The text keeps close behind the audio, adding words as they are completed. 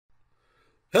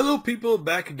Hello people,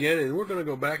 back again, and we're going to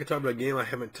go back and talk about a game I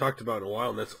haven't talked about in a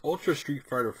while, and that's Ultra Street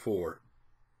Fighter 4.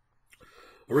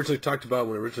 Originally talked about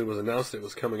when it originally was announced it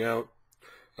was coming out.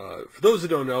 For those who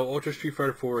don't know, Ultra Street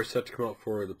Fighter 4 is set to come out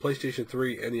for the PlayStation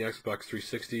 3 and the Xbox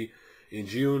 360 in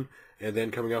June, and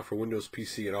then coming out for Windows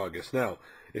PC in August. Now,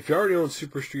 if you already own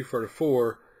Super Street Fighter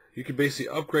 4, you can basically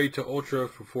upgrade to Ultra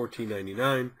for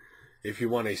 $14.99. If you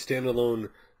want a standalone,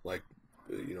 like,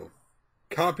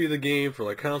 copy of the game for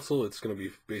like console, it's going to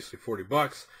be basically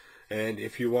 $40, and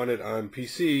if you want it on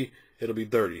PC, it'll be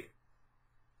 30.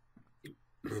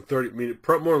 30. I mean,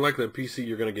 more likely on PC,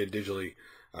 you're going to get it digitally.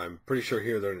 I'm pretty sure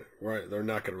here they're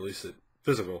not going to release it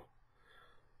physical,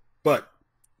 but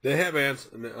they have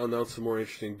announced some more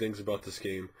interesting things about this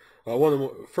game. One of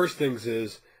the first things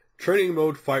is training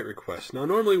mode fight requests. Now,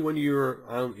 normally when you're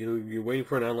on, you're waiting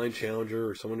for an online challenger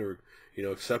or someone to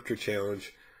accept your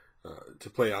challenge to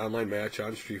play an online match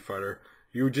on Street Fighter,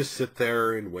 you would just sit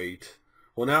there and wait.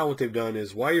 Well, now what they've done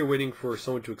is while you're waiting for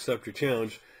someone to accept your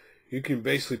challenge, you can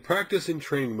basically practice in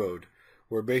training mode,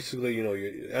 where basically,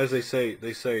 as they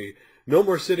say, no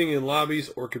more sitting in lobbies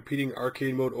or competing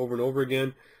arcade mode over and over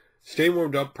again. Stay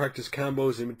warmed up, practice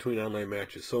combos in between online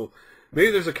matches. So maybe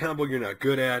there's a combo you're not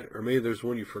good at, or maybe there's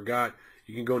one you forgot.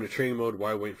 You can go into training mode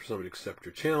while waiting for someone to accept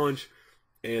your challenge,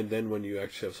 and then when you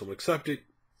actually have someone accept it,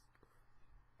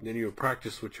 then you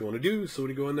practice what you want to do, so when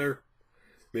you go in there,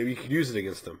 maybe you can use it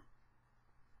against them.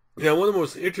 Now, one of the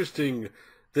most interesting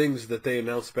things that they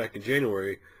announced back in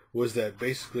January was that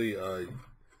basically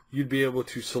you'd be able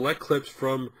to select clips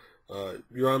from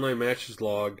your online matches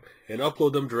log and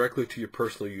upload them directly to your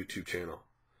personal YouTube channel.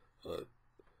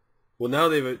 Well, now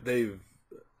they've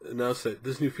announced that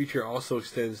this new feature also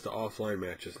extends to offline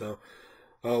matches. Now,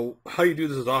 how you do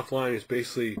this offline is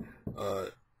basically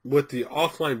with the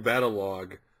offline battle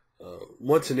log.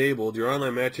 Once enabled, your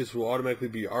online matches will automatically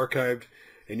be archived,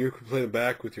 and you can play them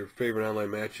back with your favorite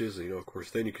online matches. And, of course,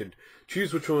 then you can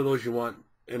choose which one of those you want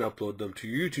and upload them to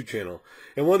your YouTube channel.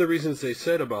 And one of the reasons they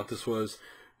said about this was,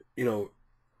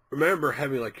 remember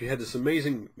having, you had this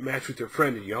amazing match with your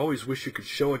friend, and you always wish you could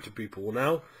show it to people. Well,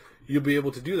 now you'll be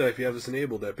able to do that if you have this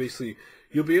enabled. That basically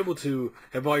you'll be able to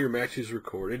have all your matches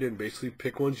recorded and basically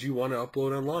pick ones you want to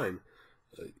upload online.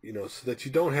 So that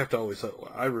you don't have to always,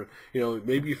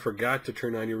 maybe you forgot to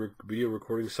turn on your video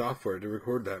recording software to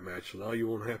record that match. So now you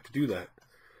won't have to do that.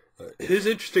 It is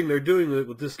interesting they're doing it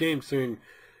with this game, considering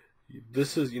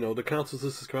this is, the consoles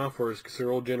this is come out for is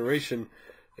considered old generation,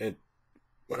 and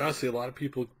honestly, a lot of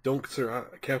people don't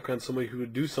consider Capcom somebody who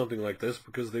would do something like this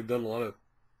because they've done a lot of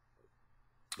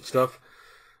stuff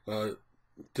to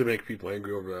make people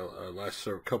angry over the last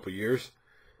couple of years.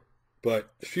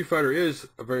 But Street Fighter is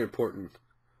a very important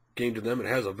game to them. It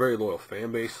has a very loyal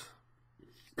fan base.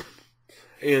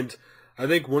 And I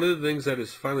think one of the things that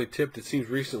has finally tipped, it seems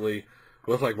recently,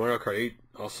 with Mario Kart 8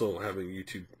 also having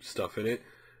YouTube stuff in it,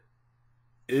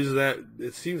 is that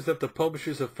it seems that the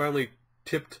publishers have finally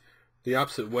tipped the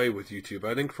opposite way with YouTube.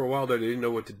 I think for a while there they didn't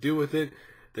know what to do with it.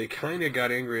 They kind of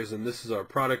got angry as in, this is our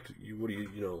product. You're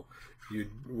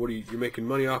making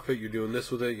money off it. You're doing this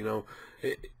with it.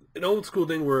 An old school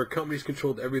thing where companies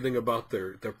controlled everything about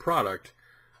their product,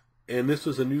 and this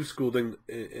was a new school thing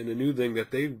and a new thing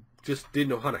that they just didn't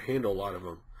know how to handle. A lot of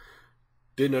them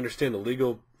didn't understand the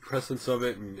legal presence of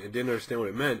it and didn't understand what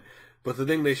it meant. But the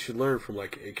thing they should learn from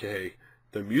AKA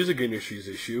the music industry's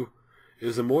issue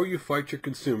is the more you fight your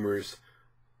consumers,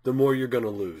 the more you're going to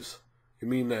lose. I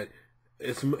mean that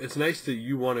it's nice that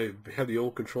you want to have the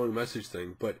old controlling message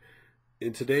thing, but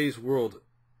in today's world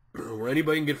where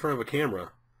anybody can get in front of a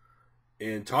camera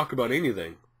and talk about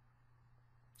anything,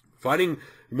 fighting,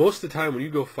 most of the time when you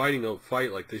go fighting a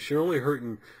fight like this, you're only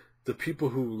hurting the people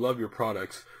who love your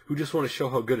products, who just want to show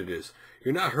how good it is.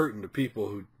 You're not hurting the people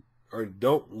who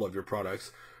don't love your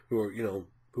products,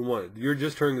 you're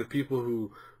just hurting the people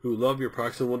who love your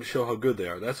products and want to show how good they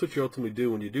are. That's what you ultimately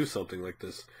do when you do something like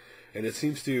this. And it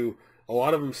seems a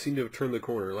lot of them seem to have turned the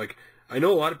corner. I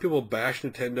know a lot of people bash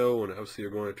Nintendo, and obviously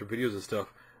they're going after videos and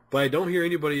stuff, but I don't hear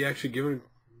anybody actually giving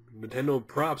Nintendo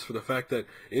props for the fact that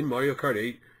in Mario Kart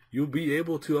 8 you'll be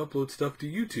able to upload stuff to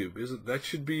YouTube. That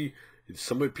should be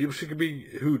people should be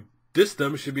who diss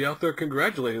them should be out there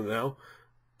congratulating them now,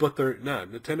 but they're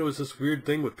not. Nintendo is this weird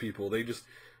thing with people. They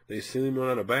seem to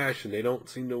want to bash, and they don't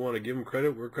seem to want to give them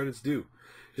credit where credit's due.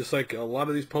 Just like a lot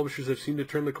of these publishers have seemed to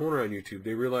turn the corner on YouTube.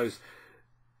 They realize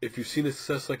if you've seen a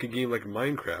success like a game like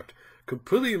Minecraft,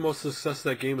 completely most of the success of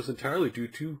that game is entirely due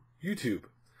to YouTube.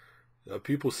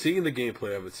 People seeing the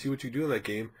gameplay of it, see what you do in that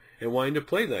game, and wanting to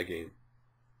play that game.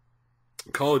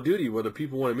 Call of Duty, whether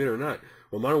people want to admit it or not,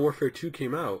 when Modern Warfare 2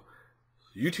 came out,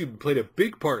 YouTube played a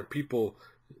big part in people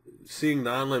seeing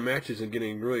the online matches and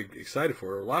getting really excited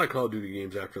for it. A lot of Call of Duty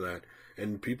games after that,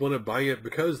 and people end up buying it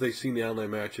because they've seen the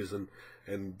online matches and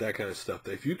that kind of stuff.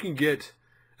 That if you can get,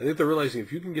 I think they're realizing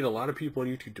if you can get a lot of people on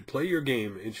YouTube to play your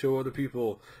game and show other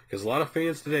people, because a lot of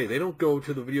fans today, they don't go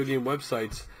to the video game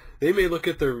websites. They may look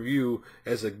at their review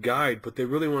as a guide, but they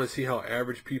really want to see how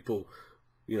average people,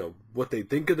 what they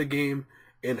think of the game,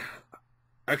 and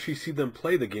actually see them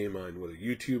play the game on whether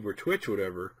YouTube or Twitch or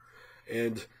whatever.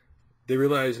 And they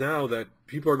realize now that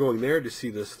people are going there to see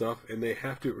this stuff, and they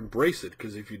have to embrace it,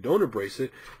 because if you don't embrace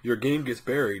it, your game gets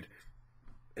buried,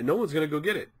 and no one's going to go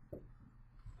get it.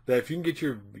 That if you can get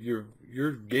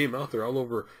your game out there all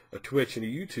over a Twitch and a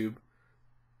YouTube,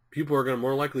 people are going to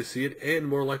more likely see it and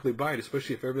more likely buy it,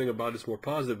 especially if everything about it is more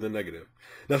positive than negative.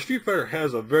 Now, Street Fighter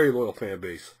has a very loyal fan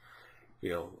base.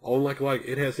 Unlike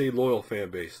it has a loyal fan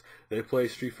base. They play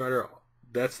Street Fighter.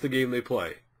 That's the game they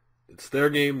play. It's their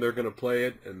game. They're going to play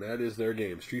it, and that is their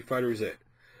game. Street Fighter is it.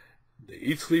 They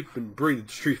eat, sleep, and breathe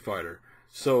Street Fighter.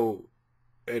 So,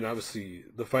 and obviously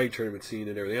the fighting tournament scene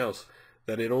and everything else,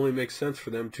 that it only makes sense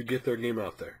for them to get their game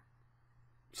out there.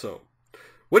 So,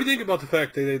 what do you think about the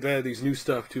fact that they've added these new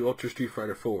stuff to Ultra Street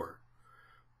Fighter 4?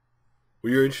 Were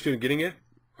you interested in getting it?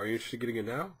 Are you interested in getting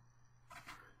it now?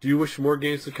 Do you wish more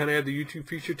games to kind of add the YouTube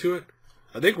feature to it?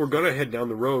 I think we're going to head down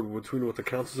the road between what the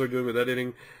consoles are doing with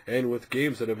editing and with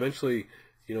games that eventually,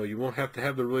 you won't have to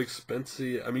have the really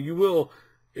expensive... I mean, you will...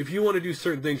 If you want to do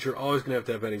certain things, you're always going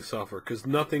to have editing software, because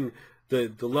nothing... The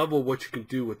level of what you can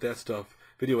do with that stuff,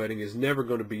 video editing, is never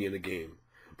going to be in a game.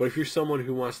 But if you're someone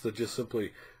who wants to just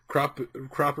simply crop it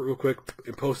real quick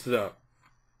and post it up,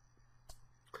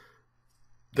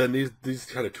 then these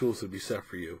kind of tools would be set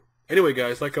for you. Anyway,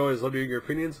 guys, like always, love hearing your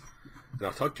opinions, and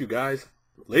I'll talk to you guys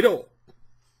later.